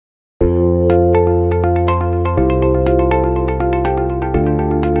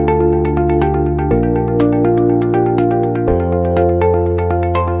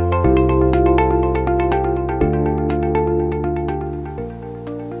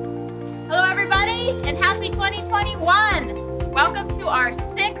Happy 2021! Welcome to our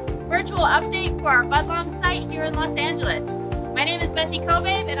 6th virtual update for our Budlong site here in Los Angeles. My name is Bessie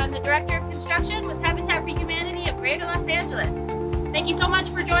Kobabe and I'm the Director of Construction with Habitat for Humanity of Greater Los Angeles. Thank you so much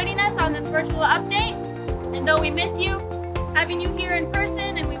for joining us on this virtual update. And though we miss you, having you here in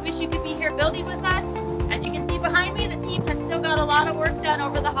person, and we wish you could be here building with us, as you can see behind me, the team has still got a lot of work done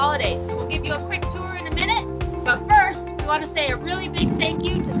over the holidays. So we'll give you a quick tour in a minute. But first, we want to say a really big thank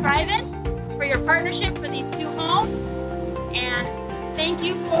you to Thrivent for your partnership for these 2 homes. And thank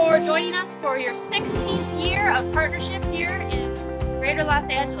you for joining us for your 16th year of partnership here in Greater Los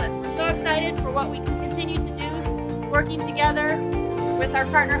Angeles. We're so excited for what we can continue to do, working together with our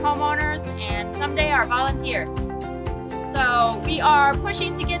partner homeowners and someday our volunteers. So we are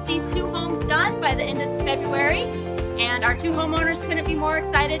pushing to get these 2 homes done by the end of February, and our 2 homeowners couldn't be more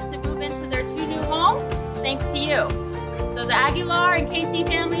excited to move into their 2 new homes thanks to you. So the Aguilar and Casey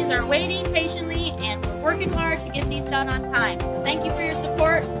families are waiting patiently, and we're working hard to get these done on time. So thank you for your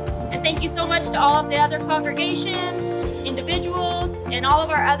support, and thank you so much to all of the other congregations, individuals, and all of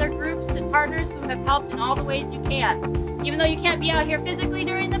our other groups and partners who have helped in all the ways you can. Even though you can't be out here physically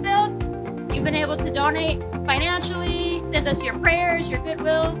during the build, you've been able to donate financially, send us your prayers, your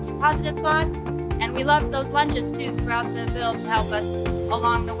goodwills, your positive thoughts, and we love those lunches too throughout the build to help us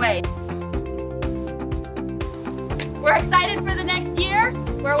along the way. We're excited for the next year,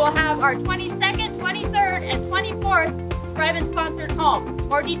 where we'll have our 22nd, 23rd, and 24th Thrivent sponsored home.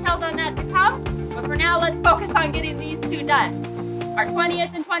 More details on that to come, but for now, let's focus on getting these 2 done. Our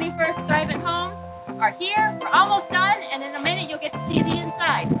 20th and 21st Thrivent homes are here. We're almost done, and in a minute, you'll get to see the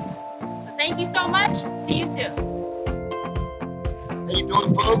inside. So thank you so much. See you soon. How you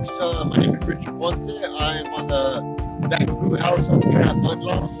doing, folks? My name is Richard Ponce. I'm on the back brew house over here at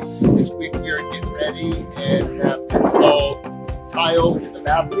Budlong. This week we are getting ready and have installed tile in the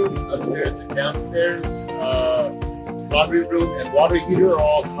bathrooms, upstairs and downstairs. Laundry room and water heater are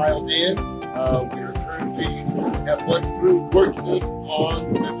all tiled in. We are currently have one crew working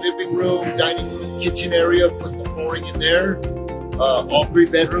on the living room, dining room, kitchen area, putting the flooring in there. All 3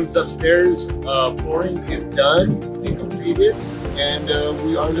 bedrooms upstairs, flooring is done and completed, and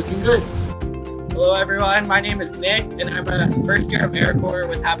we are looking good. Hello everyone, my name is Nick, and I'm a first year AmeriCorps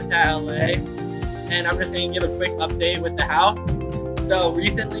with Habitat LA, and I'm just going to give a quick update with the house. So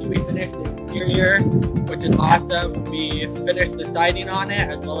recently we finished the exterior, which is awesome. We finished the siding on it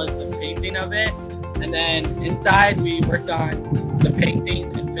as well as the painting of it, and then inside we worked on the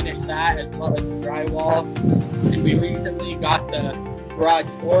painting and finished that as well as the drywall. And we recently got the garage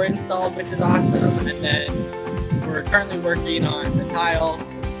door installed, which is awesome, and then we're currently working on the tile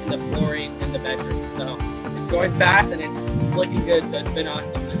and the flooring in the bedroom. So it's going fast and it's looking good, so it's been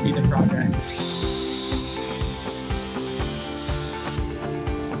awesome to see the progress.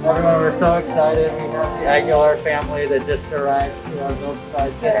 Everyone, we're so excited. We have the Aguilar family that just arrived to our build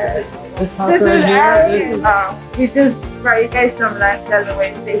site. This house right here. We just brought you guys some lunch as a way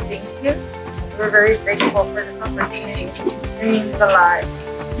to say thank you. We're very grateful for this opportunity. It means a lot.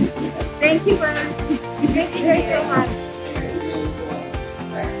 Thank you, man. Thank you guys so much.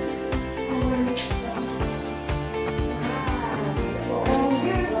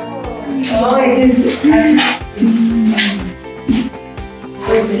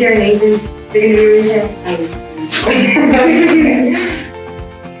 What's your neighbor's food?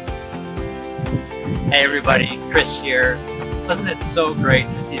 Hey everybody, Chris here. Wasn't it so great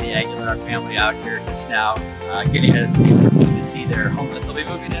to see the Aguilar family out here just now, getting to see their home that they'll be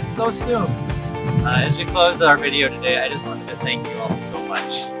moving in so soon. As we close our video today, I just wanted to thank you all so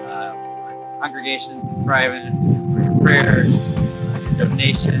much. Congregations, Thrivent, for your prayers, your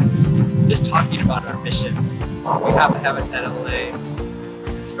donations, just talking about our mission. We have a Habitat LA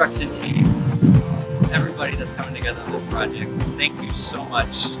construction team, everybody that's coming together on this project. Thank you so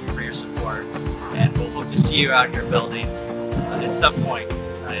much for your support, and we'll hope to see you out here building at some point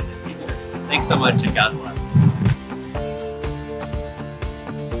in the future. Thanks so much, and God bless.